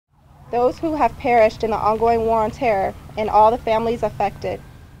those who have perished in the ongoing war on terror, and all the families affected.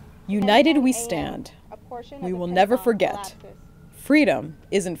 United we stand. We will never forget. Freedom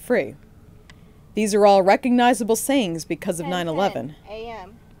isn't free. These are all recognizable sayings because of 9/11.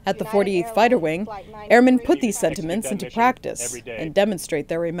 At the 48th Fighter Wing, airmen put these sentiments into practice and demonstrate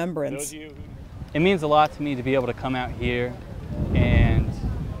their remembrance. It means a lot to me to be able to come out here and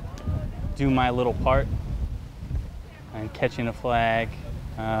do my little part and catching a flag,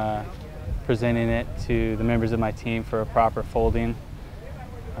 presenting it to the members of my team for a proper folding,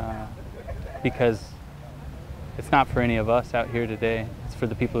 because it's not for any of us out here today. It's for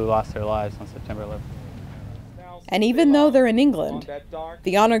the people who lost their lives on September 11th. And even though they're in England,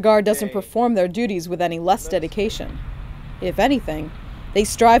 the Honor Guard doesn't perform their duties with any less dedication. If anything, they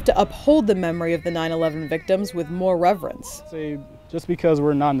strive to uphold the memory of the 9/11 victims with more reverence. Just because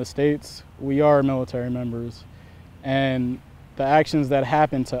we're not in the States, we are military members, and the actions that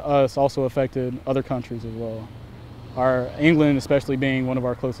happened to us also affected other countries as well. England especially being one of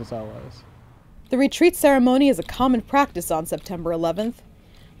our closest allies. The retreat ceremony is a common practice on September 11th,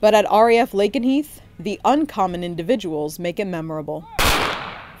 but at RAF Lakenheath, the uncommon individuals make it memorable.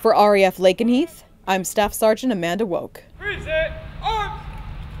 For RAF Lakenheath, I'm Staff Sergeant Amanda Wowk.